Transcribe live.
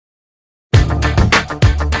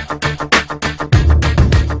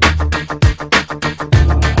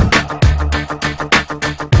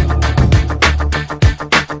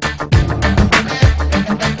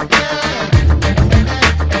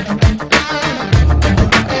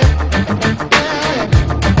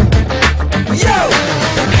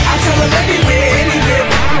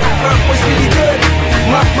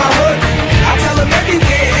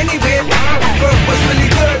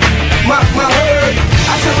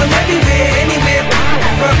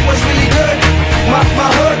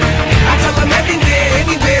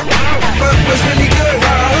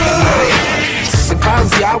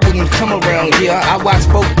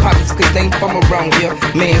from around here.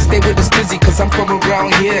 Man, stay with us busy, cause I'm from around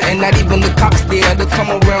here. And not even the cops there to come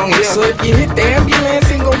around here. So if you hit the ambulance,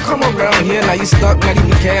 ain't gon' come around here. Now you stuck, not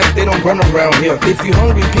even cabs, they don't run around here. If you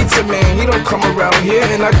hungry, pizza man, he don't come around here.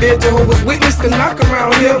 And I dare Jehovah's Witness to knock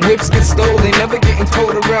around here. Whips get stole, they never getting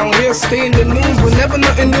told around here. Stay in the news, but never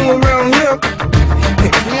nothing new around here.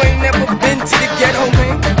 If you ain't never been to the ghetto,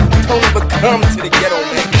 man, don't ever come to the ghetto,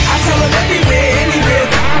 man. I tell them everywhere, anywhere,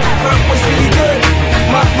 fuck what's really good,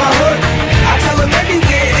 my hood. I tell them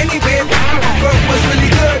everywhere, anywhere, fuck what's really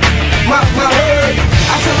good, my hood.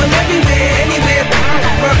 I tell them everywhere, anywhere,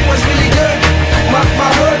 fuck what's really good, my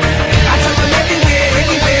hood. I tell them everywhere,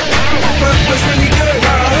 anywhere, fuck what's really good,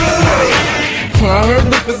 my hood. I heard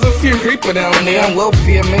that there's a few reaper down there. I'm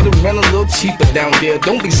welfare, made it rent a little cheaper down there.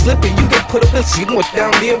 Don't be slipping, you get put up and she went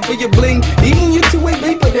down there for your bling. Even your two-way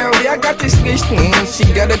paper down there. I got this bitch, she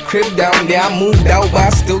got a crib down there. I moved out, but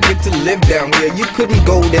I still get to live down there. You couldn't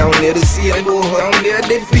go down there to see a little down there.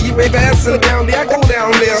 They feel you right passing down there. I go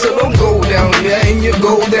down there, so don't go down there. And you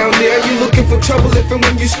go down there, you looking for trouble if and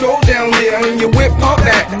when you stroll down there. And you whip pop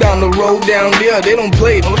back down the road down there. They don't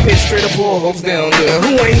play, don't pay straight up for hoes down there.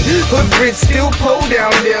 Who ain't hood rich, still pole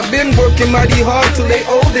down there. Been working mighty hard till they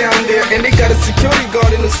old down there. And they got a security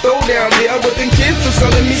guard in the store down there. But them kids are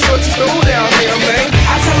selling me short stole down there, man.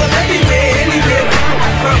 I tell them everywhere, anywhere,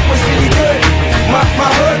 fuck what's really good, my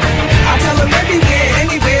hood. I tell them everywhere,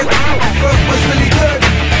 anywhere, fuck what's really good,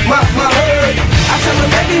 my hood. I tell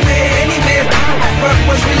them everywhere, anywhere, fuck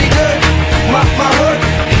what's really good, my hood.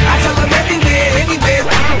 I tell them everywhere, anywhere,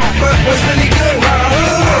 fuck what's really good, my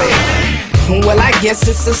hood. Well, I guess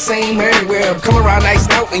it's the same everywhere. Come around nice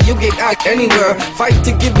out and you get out anywhere. Fight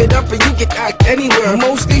to give it up and you get out anywhere.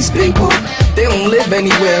 Most these people, they don't live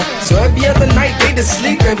anywhere. So every other night they just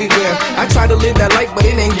sleep everywhere. I try to live that life but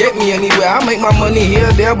it ain't get me anywhere. I make my money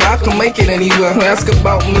here, there, but I can make it anywhere. Ask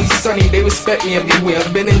about me, Suni, they respect me everywhere.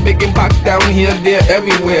 Been in big and pop down here, there,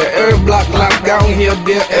 everywhere. Every block locked down here,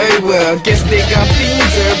 there, everywhere. Guess they got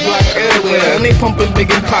fiends, every block everywhere. And they pumping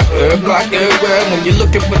big and pop, every block everywhere. When you're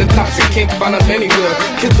looking for the tops, you can't find them anywhere.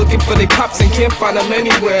 Kids looking for their pops and can't find them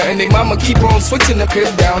anywhere. And they mama keep on switching the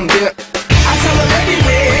crib down there. I tell them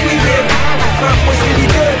everywhere, anywhere, fuck what's really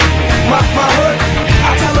good, my hood.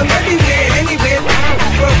 I tell them everywhere, anywhere,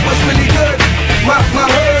 fuck what's really good, my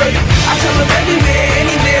hood. I tell them everywhere,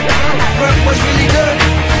 anywhere, fuck what's really good,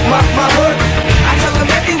 my hood. I tell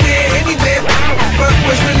them everywhere, anywhere, fuck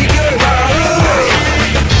what's really good, my hood.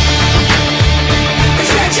 Is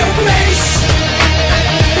that your place?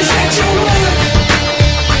 Is that your hood?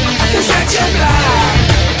 Is that your block?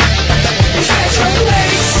 Is that your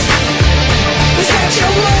place? Is that your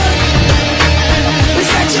hood? Is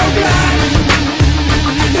that your block?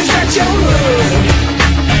 Is that your hood?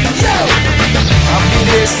 Yo! I'll be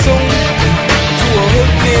there soon to a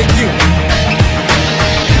hood near you.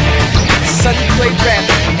 Sunny Play Rap,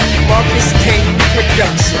 Marcus King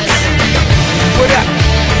Productions.